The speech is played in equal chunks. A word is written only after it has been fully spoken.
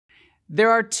There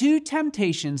are two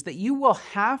temptations that you will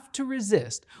have to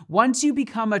resist once you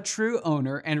become a true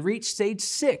owner and reach stage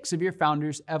 6 of your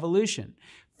founder's evolution.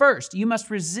 First, you must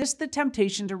resist the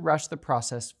temptation to rush the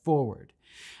process forward.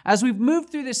 As we've moved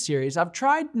through this series, I've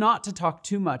tried not to talk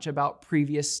too much about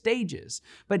previous stages,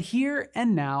 but here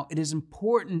and now it is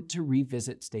important to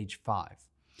revisit stage 5.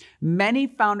 Many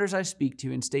founders I speak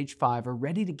to in stage 5 are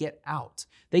ready to get out.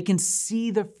 They can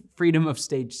see the freedom of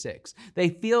stage 6. They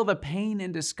feel the pain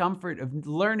and discomfort of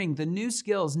learning the new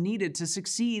skills needed to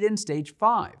succeed in stage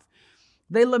 5.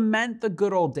 They lament the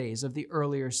good old days of the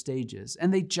earlier stages,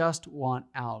 and they just want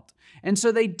out. And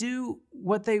so they do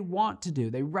what they want to do.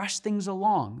 They rush things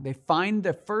along. They find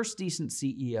the first decent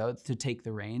CEO to take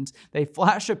the reins. They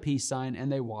flash a peace sign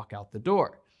and they walk out the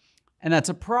door. And that's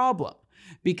a problem,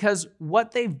 because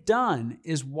what they've done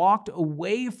is walked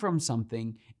away from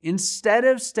something instead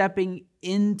of stepping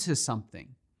into something.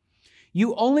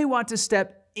 You only want to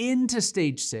step into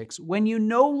stage 6 when you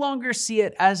no longer see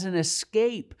it as an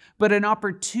escape, but an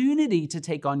opportunity to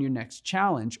take on your next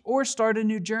challenge or start a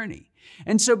new journey.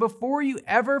 And so before you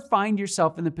ever find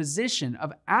yourself in the position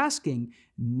of asking,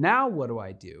 now what do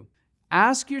I do?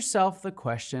 Ask yourself the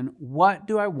question, what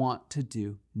do I want to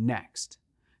do next?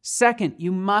 Second,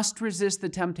 you must resist the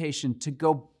temptation to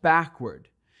go backward.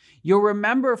 You'll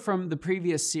remember from the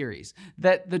previous series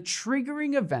that the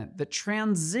triggering event that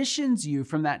transitions you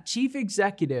from that chief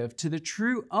executive to the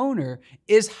true owner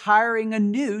is hiring a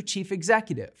new chief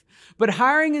executive. But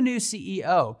hiring a new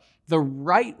CEO the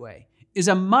right way is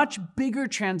a much bigger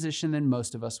transition than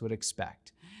most of us would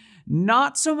expect.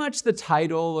 Not so much the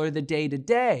title or the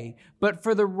day-to-day, but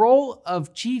for the role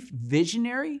of chief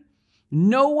visionary,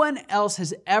 no one else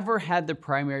has ever had the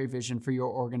primary vision for your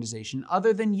organization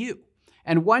other than you.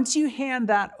 And once you hand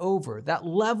that over, that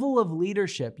level of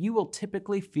leadership, you will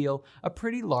typically feel a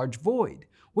pretty large void.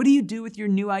 What do you do with your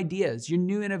new ideas, your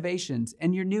new innovations,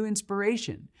 and your new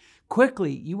inspiration?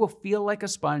 Quickly, you will feel like a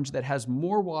sponge that has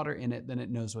more water in it than it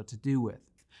knows what to do with.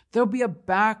 There'll be a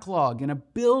backlog and a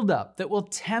buildup that will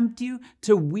tempt you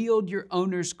to wield your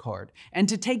owner's card and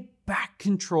to take back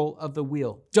control of the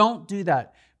wheel. Don't do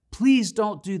that. Please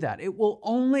don't do that. It will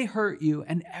only hurt you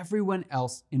and everyone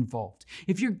else involved.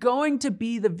 If you're going to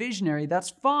be the visionary, that's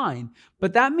fine,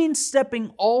 but that means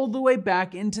stepping all the way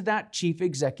back into that chief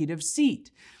executive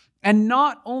seat and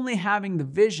not only having the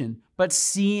vision, but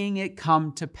seeing it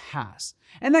come to pass.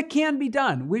 And that can be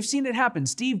done. We've seen it happen.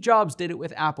 Steve Jobs did it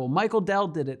with Apple. Michael Dell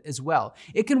did it as well.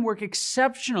 It can work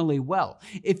exceptionally well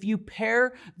if you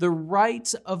pair the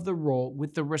rights of the role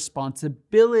with the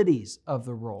responsibilities of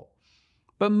the role.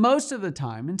 But most of the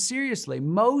time, and seriously,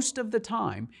 most of the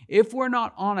time, if we're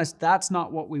not honest, that's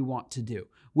not what we want to do.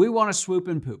 We want to swoop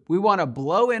and poop. We want to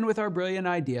blow in with our brilliant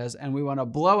ideas and we want to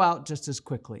blow out just as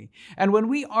quickly. And when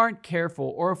we aren't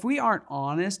careful, or if we aren't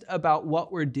honest about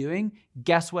what we're doing,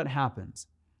 guess what happens?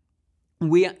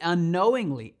 We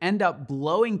unknowingly end up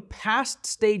blowing past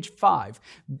stage 5,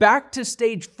 back to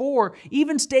stage 4,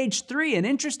 even stage 3. And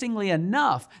interestingly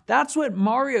enough, that's what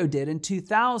Mario did in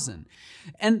 2000.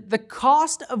 And the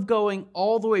cost of going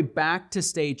all the way back to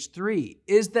stage 3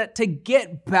 is that to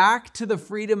get back to the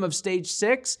freedom of stage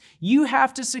 6, you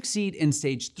have to succeed in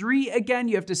stage 3 again.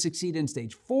 You have to succeed in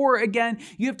stage 4 again.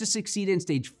 You have to succeed in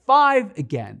stage 5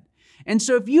 again. And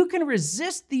so if you can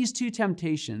resist these two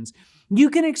temptations, you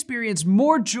can experience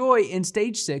more joy in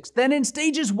stage 6 than in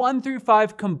stages 1 through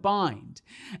 5 combined.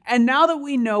 And now that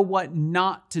we know what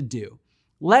not to do,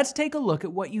 let's take a look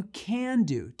at what you can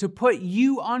do to put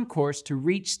you on course to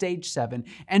reach stage 7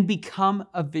 and become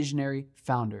a visionary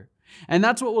founder. And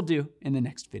that's what we'll do in the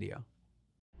next video.